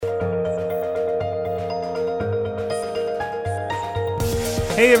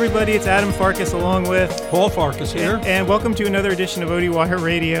Hey everybody, it's Adam Farkas along with Paul Farkas here. And welcome to another edition of ODWire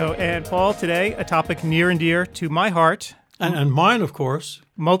Radio. And Paul, today, a topic near and dear to my heart. And mine, of course.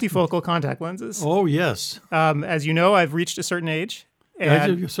 Multifocal contact lenses. Oh, yes. As you know, I've reached a certain age.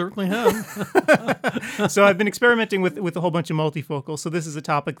 And you certainly have. So I've been experimenting with a whole bunch of multifocals. So this is a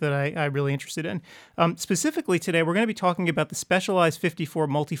topic that I'm really interested in. Specifically today, we're going to be talking about the SpecialEyes 54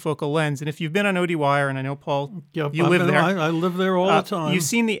 multifocal lens. And if you've been on ODWire, and I know, Paul, you live there. I live there all the time. You've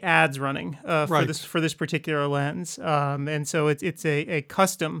seen the ads running right. for this particular lens. And so it's a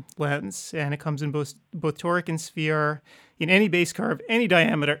custom lens, and it comes in both toric and sphere, in any base curve, any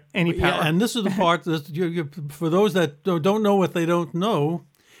diameter, any power. Yeah, and this is the part that for those that don't know what they don't know,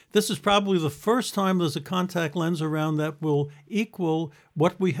 this is probably the first time there's a contact lens around that will equal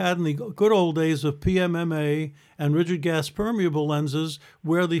what we had in the good old days of PMMA and rigid gas permeable lenses,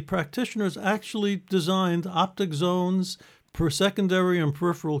 where the practitioners actually designed optic zones per secondary and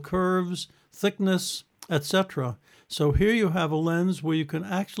peripheral curves, thickness, etc. So here you have a lens where you can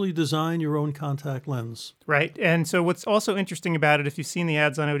actually design your own contact lens. Right. And so what's also interesting about it, if you've seen the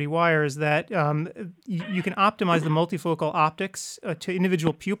ads on ODWire, is that you can optimize the multifocal optics to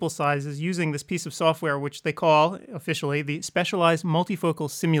individual pupil sizes using this piece of software, which they call officially the SpecialEyes Multifocal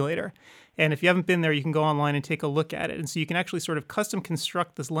Simulator. And if you haven't been there, you can go online and take a look at it. And so you can actually sort of custom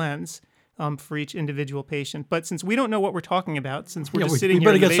construct this lens for each individual patient. But since we don't know what we're talking about, since we're just sitting here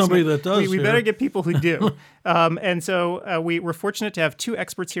in the basement, somebody that does. We better get people who do. And so we're fortunate to have two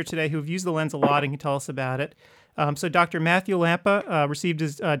experts here today who have used the lens a lot and can tell us about it. So Dr. Matthew Lampa received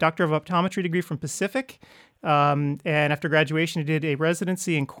his Doctor of Optometry degree from Pacific. And after graduation, he did a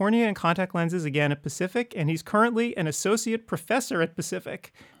residency in cornea and contact lenses, again at Pacific. And he's currently an associate professor at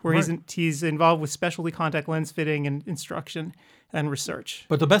Pacific, where he's involved with specialty contact lens fitting and instruction and research.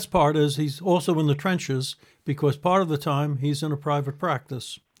 But the best part is he's also in the trenches, because part of the time he's in a private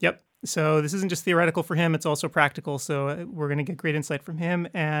practice. Yep. So this isn't just theoretical for him, it's also practical. So we're going to get great insight from him.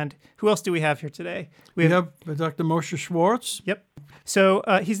 And who else do we have here today? We have Dr. Moshe Schwartz. Yep. So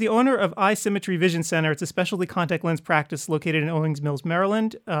he's the owner of Eye Symmetry Vision Center. It's a specialty contact lens practice located in Owings Mills,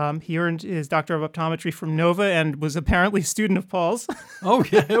 Maryland. He earned his Doctor of Optometry from Nova and was apparently a student of Paul's. Oh,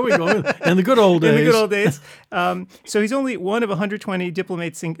 yeah, here we go. In the good old days. In the good old days. So he's only one of 120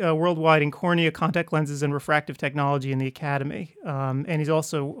 diplomates worldwide in cornea, contact lenses, and refractive technology in the academy. And he's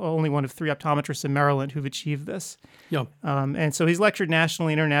also only one of 3 optometrists in Maryland who've achieved this. Yeah. And so he's lectured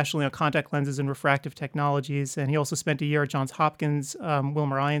nationally, internationally on contact lenses and refractive technologies. And he also spent a year at Johns Hopkins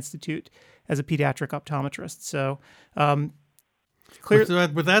Wilmer Eye Institute as a pediatric optometrist. So, with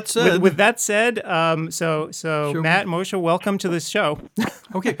that said, so Matt, Moshe, welcome to this show.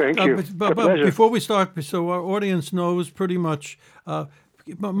 Okay, thank you. But before we start, so our audience knows pretty much,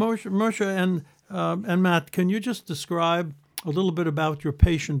 Moshe and Matt, can you just describe a little bit about your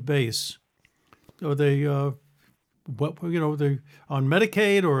patient base? Are they they on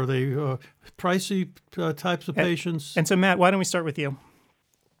Medicaid, or are they pricey types of patients? And so, Matt, why don't we start with you?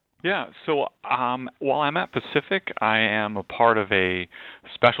 Yeah, so while I'm at Pacific, I am a part of a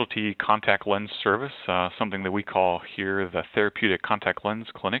specialty contact lens service, something that we call here the Therapeutic Contact Lens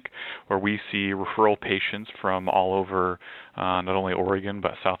Clinic, where we see referral patients from all over not only Oregon,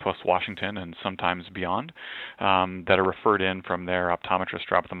 but Southwest Washington and sometimes beyond, that are referred in from their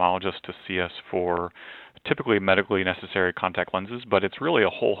optometrist or ophthalmologist to see us for typically medically necessary contact lenses, but it's really a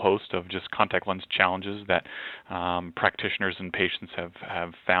whole host of just contact lens challenges that practitioners and patients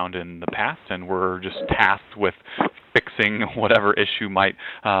have found in the past, and we're just tasked with fixing whatever issue might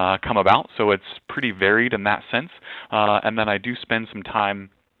come about. So it's pretty varied in that sense. And then I do spend some time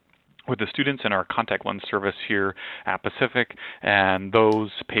with the students in our contact lens service here at Pacific, and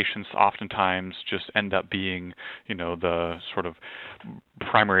those patients oftentimes just end up being, the sort of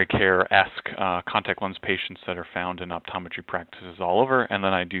primary care-esque contact lens patients that are found in optometry practices all over. And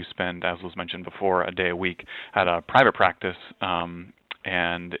then I do spend, as was mentioned before, a day a week at a private practice,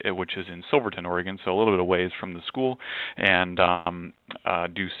 which is in Silverton, Oregon, so a little bit of ways from the school, and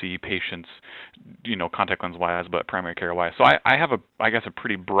do see patients, contact lens wise, but primary care wise. So I have a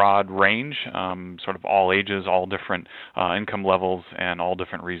pretty broad range, sort of all ages, all different income levels, and all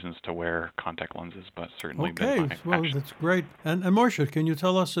different reasons to wear contact lenses, but certainly. Okay, well, that's great. And Marcia, can you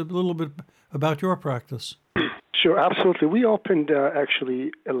tell us a little bit about your practice? Sure, absolutely. We opened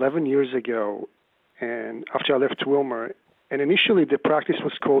actually 11 years ago, and after I left Wilmer. And initially, the practice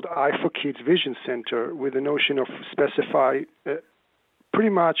was called Eye for Kids Vision Center, with the notion of specify pretty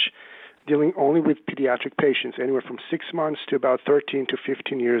much dealing only with pediatric patients, anywhere from 6 months to about 13 to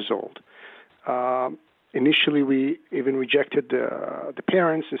 15 years old. Initially, we even rejected the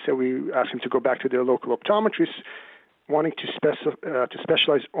parents and said we asked them to go back to their local optometrist. wanting to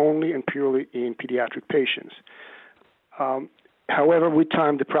specialize only and purely in pediatric patients. However, with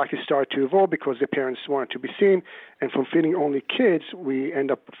time, the practice started to evolve because the parents wanted to be seen, and from fitting only kids, we end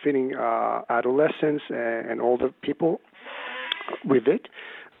up fitting adolescents and older people with it.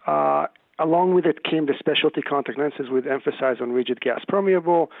 Along with it came the specialty contact lenses with emphasis on rigid gas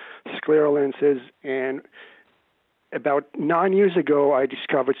permeable, scleral lenses, and about 9 years ago, I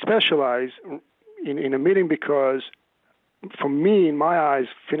discovered SpecialEyes in a meeting because, for me, in my eyes,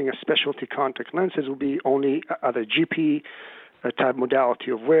 fitting a specialty contact lenses would be only other GP type modality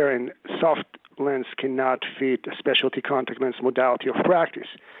of wear, and soft lens cannot fit a specialty contact lens modality of practice.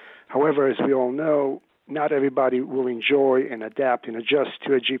 However, as we all know, not everybody will enjoy and adapt and adjust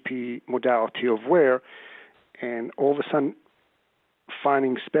to a GP modality of wear, and all of a sudden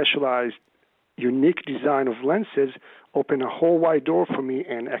finding specialized, unique design of lenses open a whole wide door for me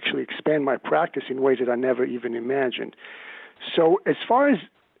and actually expand my practice in ways that I never even imagined. So as far as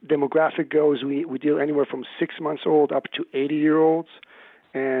demographic goes, we deal anywhere from 6 months old up to 80-year-olds.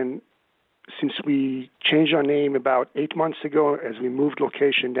 And since we changed our name about 8 months ago, as we moved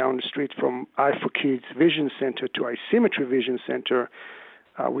location down the street from Eye for Kids Vision Center to Eyesimetry Vision Center,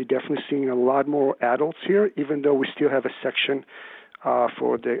 we're definitely seeing a lot more adults here, even though we still have a section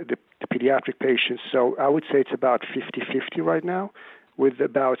for the pediatric patients. So I would say it's about 50-50 right now, with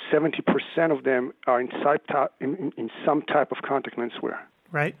about 70% of them are in some type of contact lens wear.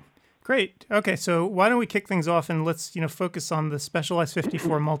 Right. Great. Okay, so why don't we kick things off and let's focus on the SpecialEyes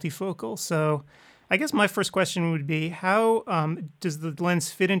 54 multifocal. So I guess my first question would be, how does the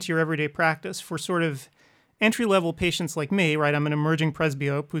lens fit into your everyday practice for sort of entry-level patients like me, right? I'm an emerging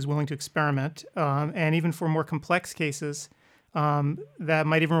presbyope who's willing to experiment, and even for more complex cases that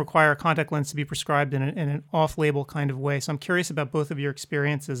might even require a contact lens to be prescribed in an off-label kind of way. So I'm curious about both of your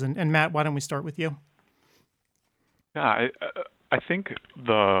experiences. And Matt, why don't we start with you? Yeah, I think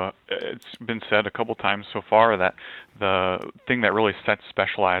it's been said a couple times so far that the thing that really sets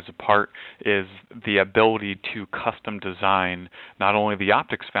SpecialEyes apart is the ability to custom design not only the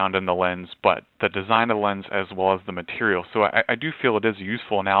optics found in the lens, but the design of the lens as well as the material. So I do feel it is a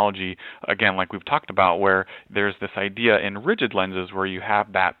useful analogy, again, like we've talked about, where there's this idea in rigid lenses where you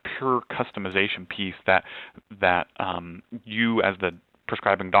have that pure customization piece that you as the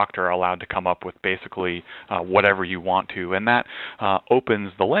prescribing doctor are allowed to come up with basically whatever you want to, and that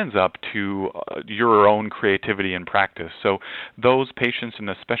opens the lens up to your own creativity and practice. So those patients in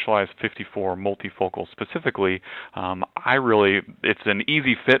the SpecialEyes 54 multifocal specifically, it's an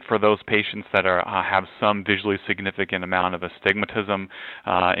easy fit for those patients that have some visually significant amount of astigmatism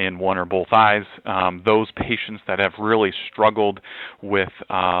in one or both eyes. Those patients that have really struggled with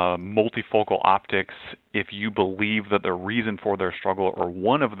multifocal optics, if you believe that the reason for their struggle or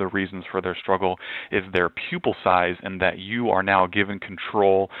one of the reasons for their struggle is their pupil size, and that you are now given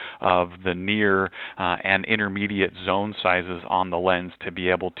control of the near and intermediate zone sizes on the lens to be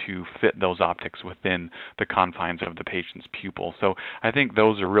able to fit those optics within the confines of the patient's pupil. So I think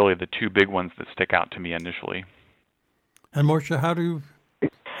those are really the two big ones that stick out to me initially. And Moshe, how do you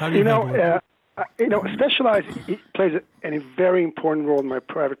handle it? SpecialEyes plays a very important role in my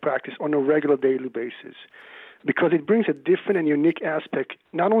private practice on a regular daily basis, because it brings a different and unique aspect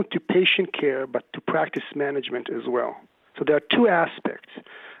not only to patient care but to practice management as well. So there are two aspects.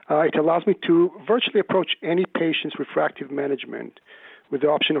 It allows me to virtually approach any patient's refractive management with the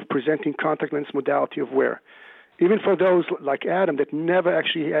option of presenting contact lens modality of wear. Even for those like Adam that never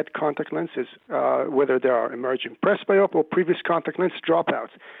actually had contact lenses, whether they are emerging presbyope or previous contact lens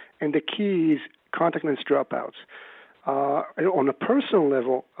dropouts. And the key is contact lens dropouts. On a personal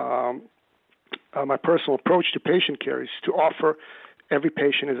level, my personal approach to patient care is to offer every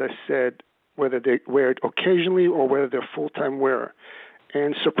patient, as I said, whether they wear it occasionally or whether they're a full-time wearer.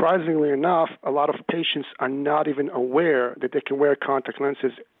 And surprisingly enough, a lot of patients are not even aware that they can wear contact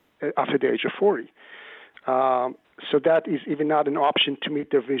lenses after the age of 40. So that is even not an option to meet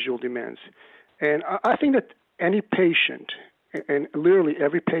their visual demands. And I think that any patient, and literally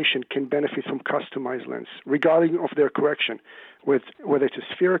every patient, can benefit from customized lens, regardless of their correction, whether it's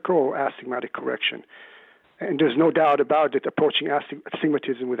a spherical or astigmatic correction. And there's no doubt about it, approaching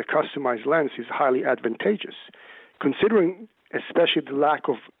astigmatism with a customized lens is highly advantageous, considering especially the lack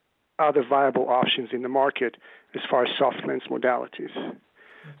of other viable options in the market as far as soft lens modalities.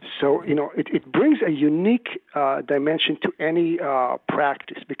 So, it brings a unique dimension to any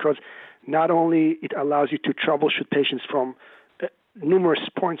practice, because not only it allows you to troubleshoot patients from numerous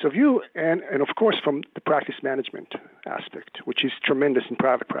points of view, and of course from the practice management aspect, which is tremendous in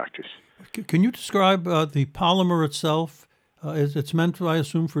private practice. Can you describe the polymer itself? It's meant, I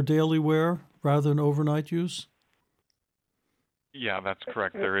assume, for daily wear rather than overnight use? Yeah, that's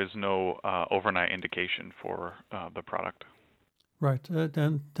correct. There is no overnight indication for the product. Right.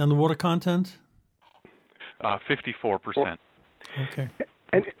 And the water content? 54%. Okay.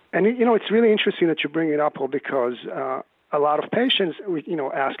 And it's really interesting that you bring it up, Paul, because a lot of patients,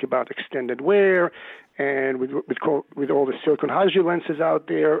 ask about extended wear, and with all the silicone hydrogel lenses out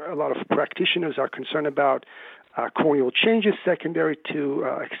there, a lot of practitioners are concerned about corneal changes secondary to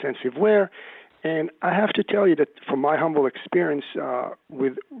extensive wear. And I have to tell you that from my humble experience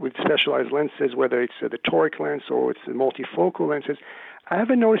with specialized lenses, whether it's the Toric lens or it's the multifocal lenses, I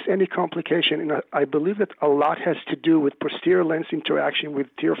haven't noticed any complication, and I believe that a lot has to do with posterior lens interaction with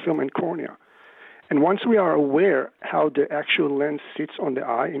tear film and cornea. And once we are aware how the actual lens sits on the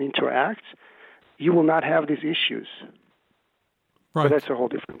eye and interacts, you will not have these issues. Right. But that's a whole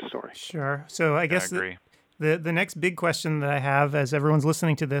different story. Sure. So I guess I agree. the next big question that I have, as everyone's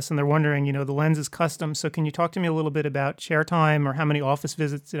listening to this and they're wondering, the lens is custom. So can you talk to me a little bit about chair time or how many office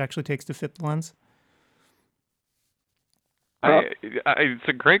visits it actually takes to fit the lens? It's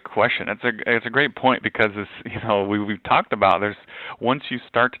a great question. It's a great point because we've talked about once you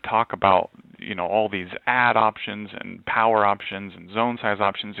start to talk about all these ad options and power options and zone size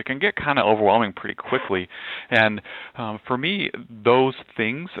options, it can get kind of overwhelming pretty quickly. And for me, those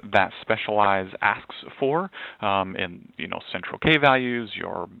things that SpecialEyes asks for in central K values,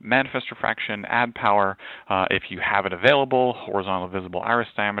 your manifest refraction, ad power, if you have it available, horizontal visible iris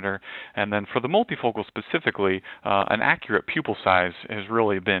diameter, and then for the multifocal specifically, an accurate pupil size has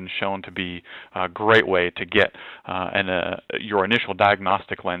really been shown to be a great way to get your initial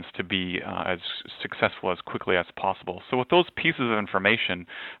diagnostic lens to be as successful as quickly as possible. So with those pieces of information,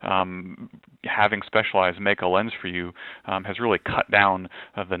 having SpecialEyes make a lens for you has really cut down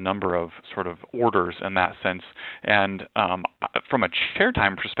the number of sort of orders in that sense. And from a chair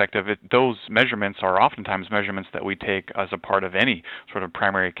time perspective, those measurements are oftentimes measurements that we take as a part of any sort of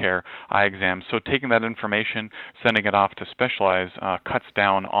primary care eye exam. So taking that information, sending it off to SpecialEyes cuts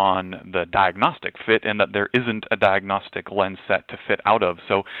down on the diagnostic fit, and that there isn't a diagnostic lens set to fit out of.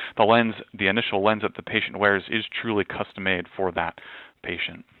 So the initial lens that the patient wears is truly custom made for that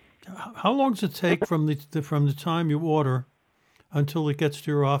patient. How long does it take from the time you order until it gets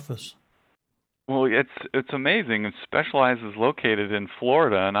to your office? Well, it's amazing. SpecialEyes is located in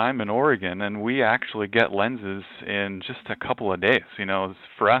Florida, and I'm in Oregon, and we actually get lenses in just a couple of days.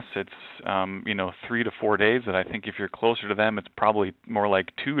 For us, it's 3 to 4 days. And I think if you're closer to them, it's probably more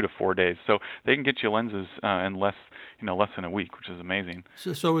like 2 to 4 days. So they can get you lenses in less than a week, which is amazing.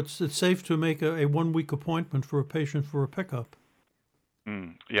 So it's safe to make a 1 week appointment for a patient for a pickup.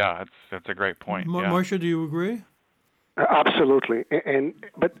 Yeah, that's a great point. Marcia, do you agree? Absolutely.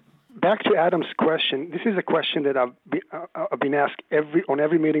 But back to Adam's question, this is a question that I've been asked on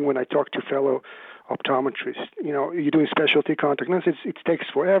every meeting when I talk to fellow optometrists. You're doing specialty contact lenses, it takes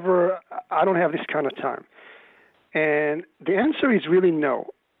forever. I don't have this kind of time. And the answer is really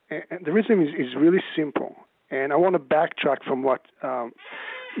no. And the reason is really simple. And I want to backtrack from what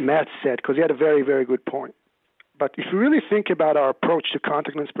Matt said, because he had a very, very good point. But if you really think about our approach to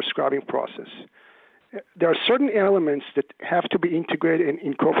contact lens prescribing process, there are certain elements that have to be integrated and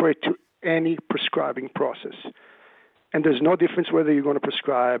incorporated to any prescribing process. And there's no difference whether you're going to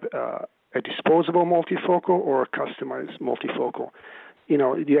prescribe a disposable multifocal or a customized multifocal.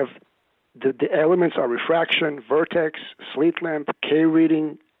 You have the elements are refraction, vertex, slit lamp, K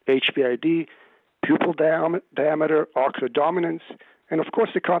reading, HPID, pupil diameter, ocular dominance, and of course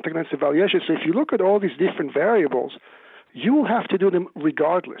the contact lens evaluation. So if you look at all these different variables, you will have to do them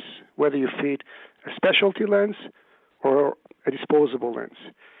regardless, whether you feed a specialty lens or a disposable lens.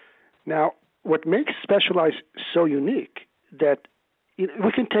 Now, what makes SpecialEyes so unique that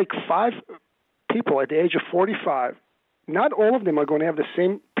we can take 5 people at the age of 45. Not all of them are going to have the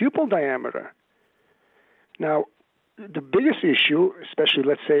same pupil diameter. Now, the biggest issue, especially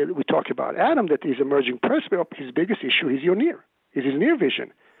let's say we talk about Adam, that is emerging presbyop, his biggest issue is his near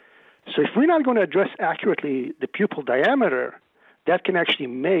vision. So if we're not going to address accurately the pupil diameter, that can actually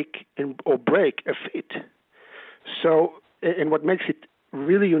make or break a fit. So, and what makes it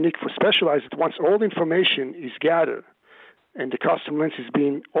really unique for SpecialEyes is that once all the information is gathered and the custom lens is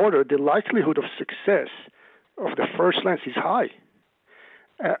being ordered, the likelihood of success of the first lens is high.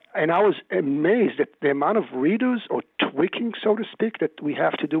 And I was amazed at the amount of redos or tweaking, so to speak, that we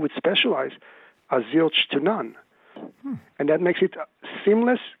have to do with SpecialEyes are zilch to none. And that makes it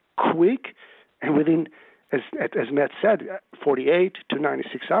seamless, quick, and within, as Matt said, 48 to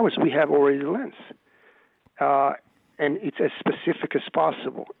 96 hours, we have already the lens. And it's as specific as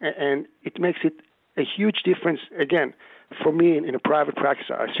possible. And it makes it a huge difference, again, for me in a private practice.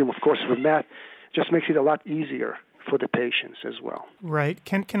 I assume, of course, for Matt, just makes it a lot easier for the patients as well. Right.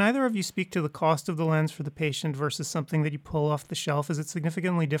 Can either of you speak to the cost of the lens for the patient versus something that you pull off the shelf? Is it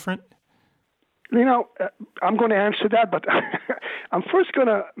significantly different? I'm going to answer that, but I'm first going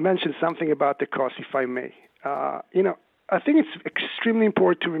to mention something about the cost, if I may. I think it's extremely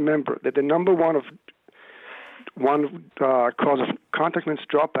important to remember that the number one cause of contact lens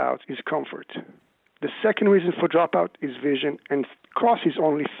dropouts is comfort. The second reason for dropout is vision, and cost is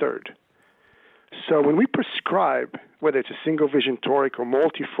only third. So when we prescribe, whether it's a single vision toric or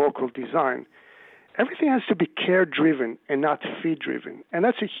multifocal design, everything has to be care-driven and not fee-driven. And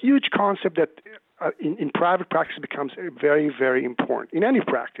that's a huge concept that in private practice becomes very, very important, in any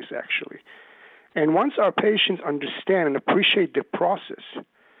practice, actually. And once our patients understand and appreciate the process,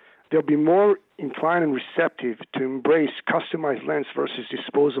 they'll be more inclined and receptive to embrace customized lens versus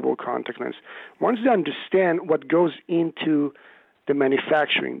disposable contact lens. Once they understand what goes into the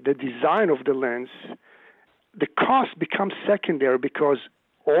manufacturing, the design of the lens, the cost becomes secondary because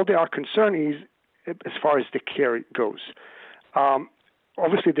all they are concerned is as far as the care goes.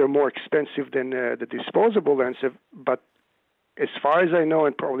 Obviously, they're more expensive than the disposable lens, but as far as I know,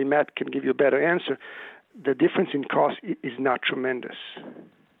 and probably Matt can give you a better answer, the difference in cost is not tremendous.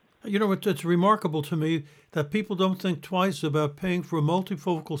 It's remarkable to me that people don't think twice about paying for a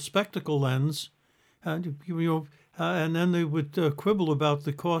multifocal spectacle lens, and then they would quibble about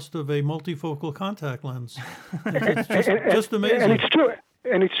the cost of a multifocal contact lens. It's just amazing. And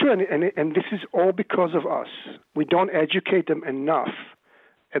it's true. And this is all because of us. We don't educate them enough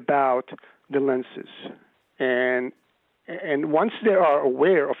about the lenses. And once they are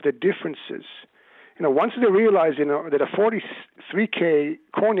aware of the differences, once they realize, that a 43K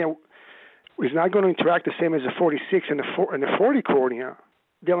cornea is not going to interact the same as a 46 and a 40 cornea,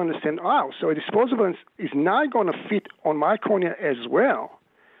 they'll understand, so a disposable lens is not going to fit on my cornea as well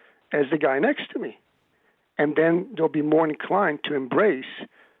as the guy next to me. And then they'll be more inclined to embrace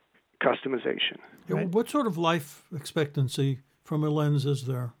customization. Right? What sort of life expectancy from a lens is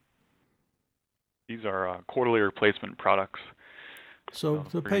there? These are quarterly replacement products. So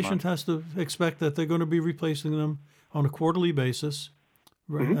the patient has to expect that they're going to be replacing them on a quarterly basis,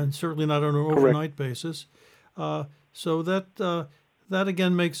 right? And certainly not on an overnight basis. So that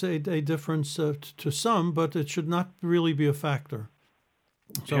again makes a difference to some, but it should not really be a factor.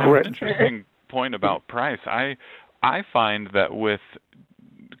 So interesting point about price. I find that with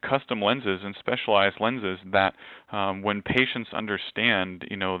custom lenses and specialized lenses that when patients understand,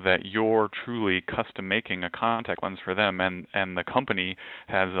 that you're truly custom making a contact lens for them, and the company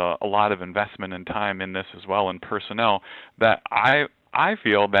has a lot of investment and time in this as well, and personnel, that I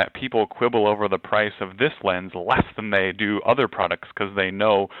feel that people quibble over the price of this lens less than they do other products because they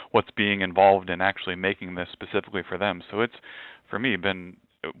know what's being involved in actually making this specifically for them. So it's, for me, been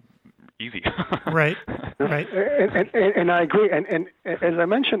easy. Right. And I agree. And as I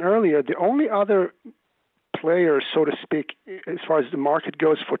mentioned earlier, the only other player, so to speak, as far as the market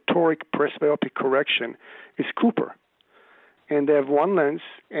goes for toric presbyopic correction is Cooper. And they have one lens,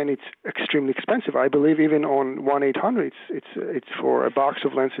 and it's extremely expensive. I believe even on 1-800, it's for a box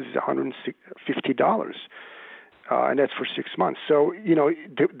of lenses is $150, and that's for 6 months. So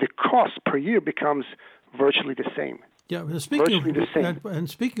the cost per year becomes virtually the same. Yeah, speaking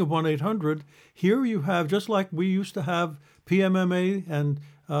of 1-800, here you have, just like we used to have PMMA and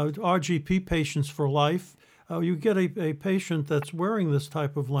RGP patients for life, you get a patient that's wearing this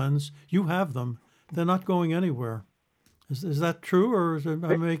type of lens, you have them. They're not going anywhere. Is that true, or is it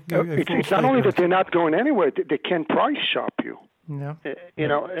making a false It's not only that they're not going anywhere, they can price shop you. Yeah.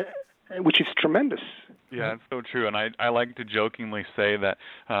 Which is tremendous. Yeah, it's so true. And I like to jokingly say that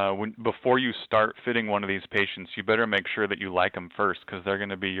before you start fitting one of these patients, you better make sure that you like them first, because they're going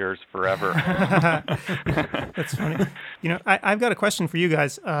to be yours forever. That's funny. I've got a question for you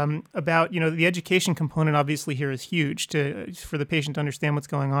guys about, the education component obviously here is huge for the patient to understand what's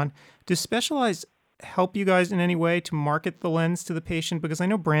going on. Does SpecialEyes help you guys in any way to market the lens to the patient? Because I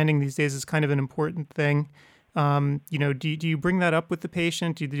know branding these days is kind of an important thing. Do you bring that up with the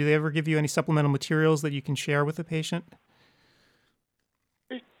patient? Do they ever give you any supplemental materials that you can share with the patient?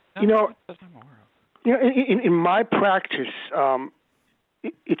 In my practice,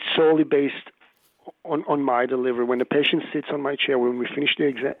 it's solely based on my delivery. When the patient sits on my chair, when we finish the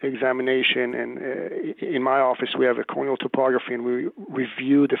examination, and in my office we have a corneal topography, and we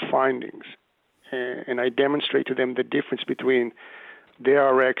review the findings, and I demonstrate to them the difference between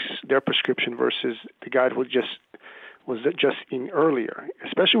their RX, their prescription versus the guy who was just in earlier,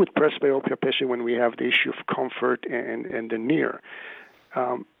 especially with presbyopia patient when we have the issue of comfort and the near,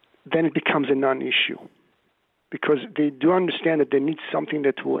 then it becomes a non-issue because they do understand that they need something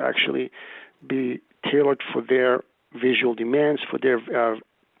that will actually be tailored for their visual demands, for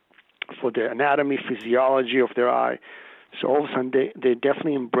their anatomy, physiology of their eye. So all of a sudden, they're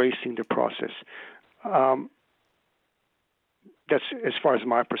definitely embracing the process. That's as far as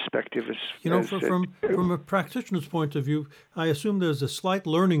my perspective is. From a practitioner's point of view, I assume there's a slight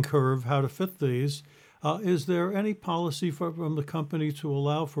learning curve how to fit these. Is there any policy from the company to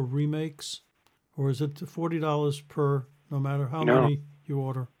allow for remakes, or is it $40 per, no matter how many you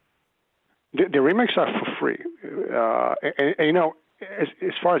order? The remakes are for free. And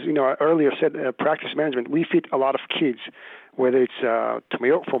as far as I earlier said, practice management, we fit a lot of kids, whether it's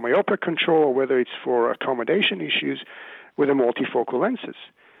for myopic control or whether it's for accommodation issues with the multifocal lenses.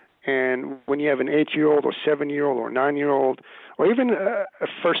 And when you have an 8-year-old or 7-year-old or 9-year-old, or even a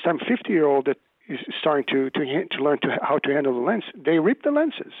first-time 50-year-old that is starting to learn how to handle the lens, they rip the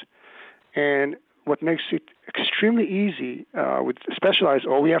lenses. And what makes it extremely easy with SpecialEyes,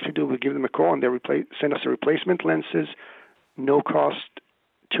 all we have to do is give them a call and they send us the replacement lenses, no cost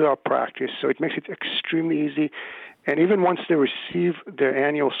to our practice. So it makes it extremely easy. And even once they receive their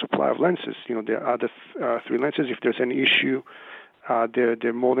annual supply of lenses, there are the 3 lenses, if there's any issue,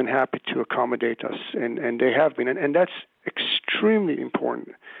 they're more than happy to accommodate us, and they have been. And that's extremely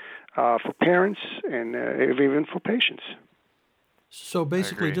important for parents and even for patients. So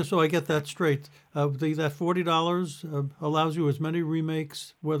basically, just so I get that straight, that $40 allows you as many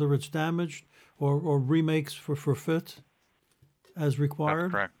remakes, whether it's damaged or remakes for fit, as required?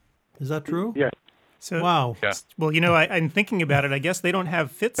 That's correct. Is that true? Yes. So, wow. Yeah. Well, I'm thinking about it. I guess they don't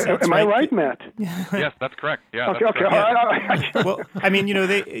have fit sets, Am I right, Matt? Yes, that's correct. Yeah. Okay. Correct. Well,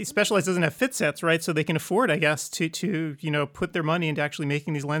 SpecialEyes doesn't have fit sets, right? So they can afford, I guess, to put their money into actually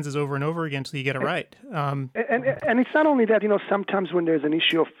making these lenses over and over again until you get it right. And it's not only that. Sometimes when there's an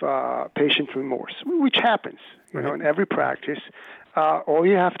issue of patient remorse, which happens, in every practice, all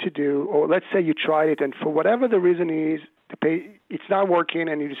you have to do, or let's say you tried it, and for whatever the reason is, it's not working,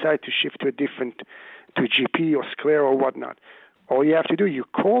 and you decide to shift to to GP or Sclera or whatnot. All you have to do, you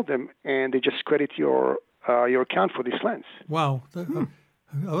call them, and they just credit your account for this lens. Wow. And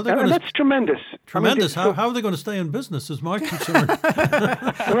that's tremendous. Tremendous. How are they going to stay in business is my concern.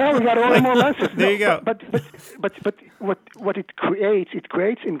 Well, we got all more lenses. There you go. But what it creates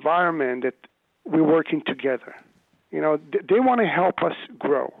environment that we're working together. They want to help us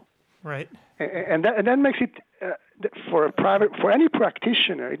grow. Right. And that makes it for any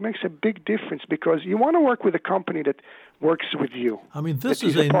practitioner, it makes a big difference because you want to work with a company that works with you. I mean, this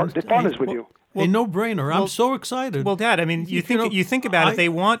is that partners with you. A no-brainer. I'm so excited. Well, Dad, you think about it. They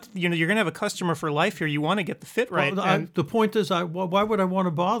want you're going to have a customer for life here. You want to get the fit right. Well, the point is, why would I want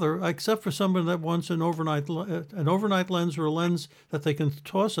to bother? Except for someone that wants an overnight lens or a lens that they can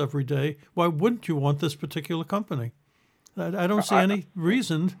toss every day. Why wouldn't you want this particular company? I don't see any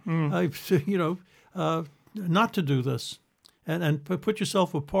reason, not to do this, and put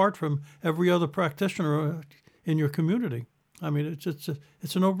yourself apart from every other practitioner in your community. I mean, it's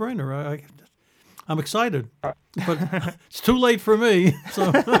a no-brainer. I'm excited, but it's too late for me.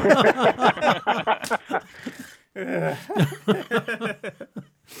 So.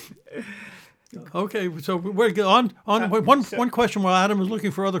 Okay, so we're on one question while Adam is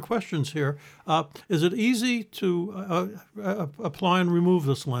looking for other questions here. Is it easy to apply and remove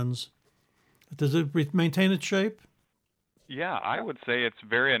this lens? Does it maintain its shape? Yeah, I would say it's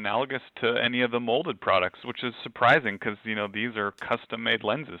very analogous to any of the molded products, which is surprising because these are custom-made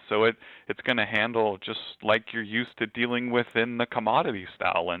lenses, so it's going to handle just like you're used to dealing with in the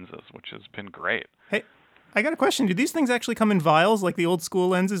commodity-style lenses, which has been great. Hey, I got a question. Do these things actually come in vials like the old school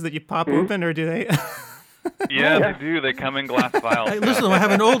lenses that you pop open, or do they? Yeah, they do. They come in glass vials. Hey, listen, I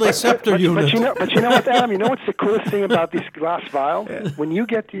have an old Aceptor unit. But you know what, Adam? You know what's the coolest thing about this glass vial? Yeah. When you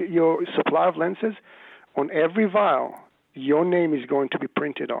get your supply of lenses, on every vial, your name is going to be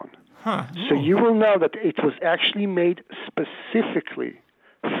printed on. Huh. So you will know that it was actually made specifically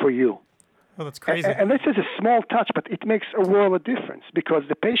for you. Oh, that's crazy. And this is a small touch, but it makes a world of difference because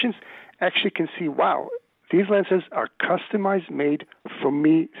the patients actually can see, wow, these lenses are customized, made for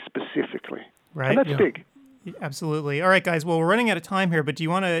me specifically. Right. And that's big. Absolutely. All right, guys. Well, we're running out of time here, but do you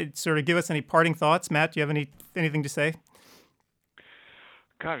want to sort of give us any parting thoughts? Matt, do you have anything to say?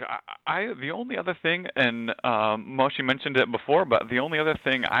 Gosh, the only other thing, and Moshe mentioned it before, but the only other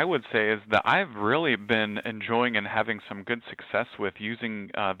thing I would say is that I've really been enjoying and having some good success with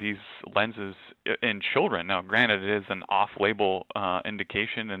using these lenses in children. Now, granted, it is an off-label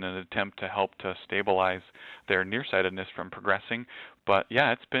indication in an attempt to help to stabilize their nearsightedness from progressing. But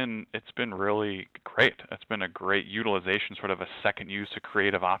yeah, it's been really great. It's been a great utilization, sort of a second use, a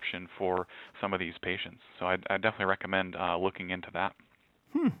creative option for some of these patients. So I definitely recommend looking into that.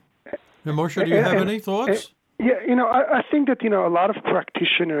 And Moshe, do you have any thoughts? Yeah, I think that, a lot of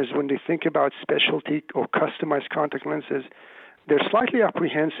practitioners, when they think about specialty or customized contact lenses, they're slightly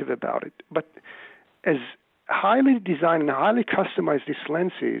apprehensive about it. But as highly designed and highly customized these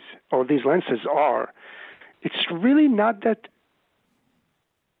lenses are, it's really not that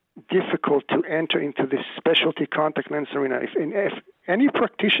difficult to enter into this specialty contact lens arena. If any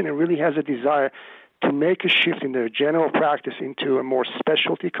practitioner really has a desire to make a shift in their general practice into a more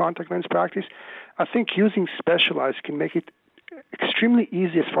specialty contact lens practice, I think using SpecialEyes can make it extremely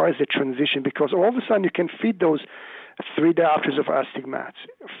easy as far as the transition, because all of a sudden you can feed those 3 diopters of astigmats,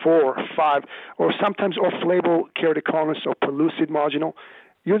 4, 5, or sometimes off-label keratoconus or pellucid marginal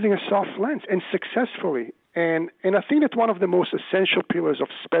using a soft lens, and successfully. And I think that one of the most essential pillars of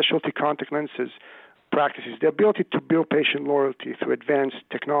specialty contact lenses practice is the ability to build patient loyalty through advanced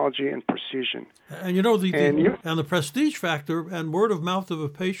technology and precision. And the prestige factor and word of mouth of a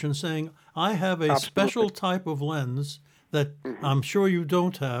patient saying, I have a special type of lens that I'm sure you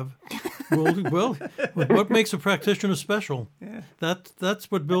don't have. Well, what makes a practitioner special? Yeah.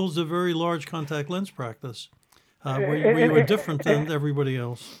 That's what builds a very large contact lens practice, where you are different than everybody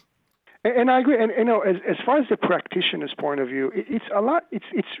else. And I agree. And as far as the practitioner's point of view, it's a lot.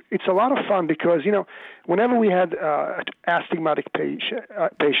 It's a lot of fun because whenever we had astigmatic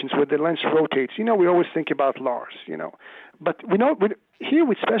patients where the lens rotates, we always think about Lars. But here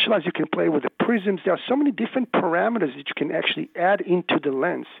with SpecialEyes, you can play with the prisms. There are so many different parameters that you can actually add into the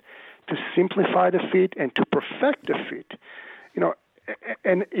lens to simplify the fit and to perfect the fit.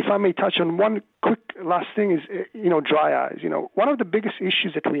 And if I may touch on one quick last thing is, dry eyes. One of the biggest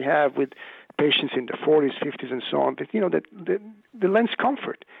issues that we have with patients in the 40s, 50s, and so on, that the lens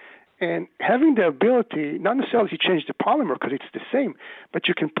comfort. And having the ability, not necessarily to change the polymer because it's the same, but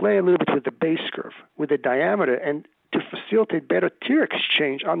you can play a little bit with the base curve, with the diameter, and to facilitate better tear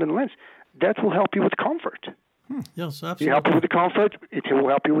exchange on the lens, that will help you with comfort. Yes, absolutely. You help you with the comfort. It will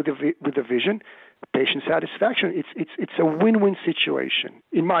help you with the vision. Patient satisfaction. It's a win-win situation,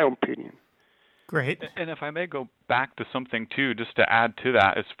 in my opinion. Great. And if I may go back to something too, just to add to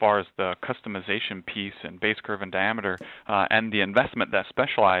that, as far as the customization piece and base curve and diameter, and the investment that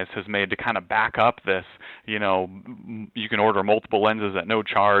SpecialEyes has made to kind of back up this, you can order multiple lenses at no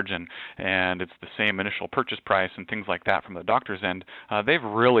charge, and it's the same initial purchase price and things like that from the doctor's end. They've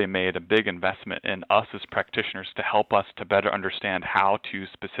really made a big investment in us as practitioners to help us to better understand how to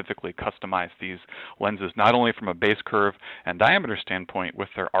specifically customize these lenses, not only from a base curve and diameter standpoint with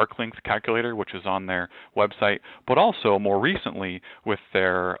their arc length calculator, which is on their website, but also more recently with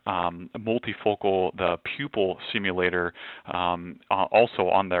their multifocal, the pupil simulator, also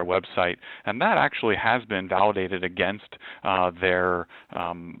on their website. And that actually has been validated against their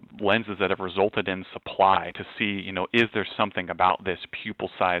lenses that have resulted in supply to see, is there something about this pupil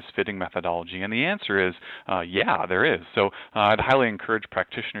size fitting methodology? And the answer is, yeah, there is. So I'd highly encourage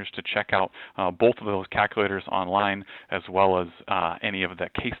practitioners to check out both of those calculators online, as well as any of the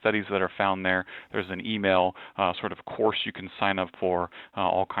case studies that are found there. There's an email sort of course you can sign up for,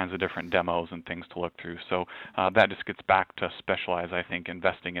 all kinds of different demos and things to look through. So that just gets back to SpecialEyes, I think,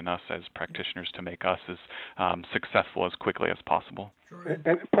 investing in us as practitioners to make us as successful as quickly as possible. Sure.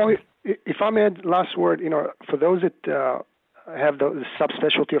 And Paul, if I may add last word, for those that have the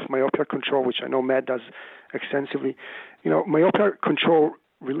subspecialty of myopia control, which I know Matt does extensively, myopia control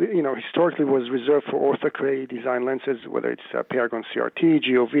really, historically was reserved for ortho-K design lenses, whether it's Paragon CRT,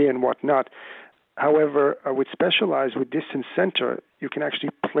 GOV, and whatnot. However, with SpecialEyes, with distance center, you can actually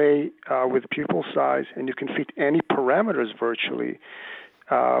play with pupil size, and you can fit any parameters virtually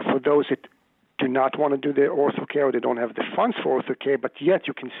for those that do not want to do the ortho-K or they don't have the funds for ortho-K, but yet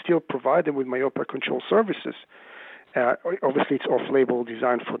you can still provide them with myopia control services. Obviously, it's off-label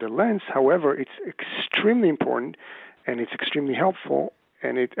designed for the lens. However, it's extremely important, and it's extremely helpful.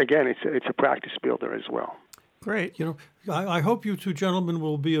 And it's a practice builder as well. Great. I hope you two gentlemen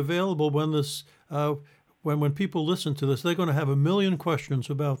will be available when this, when people listen to this. They're going to have a million questions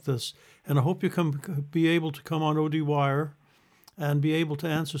about this, and I hope you be able to come on OD Wire and be able to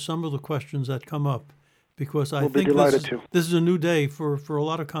answer some of the questions that come up, because I think this is a new day for a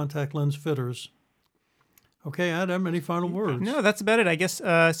lot of contact lens fitters. Okay, Adam, any final words? No, that's about it, I guess.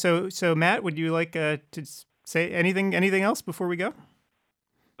 So Matt, would you like to say anything else before we go?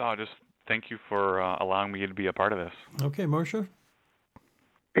 Just thank you for allowing me to be a part of this. Okay, Moshe?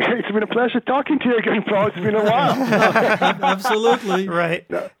 It's been a pleasure talking to you again, Paul. It's been a while. Absolutely. Right.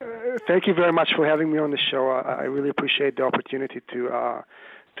 Thank you very much for having me on the show. I really appreciate the opportunity to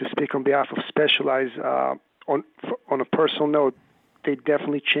speak on behalf of SpecialEyes. On a personal note, they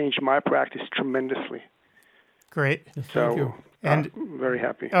definitely changed my practice tremendously. Great. Thank you. And very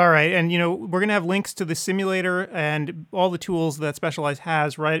happy. All right, and we're going to have links to the simulator and all the tools that SpecialEyes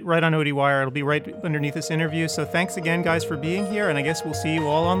has right on ODWire. It'll be right underneath this interview. So thanks again, guys, for being here, and I guess we'll see you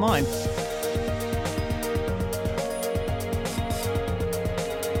all online.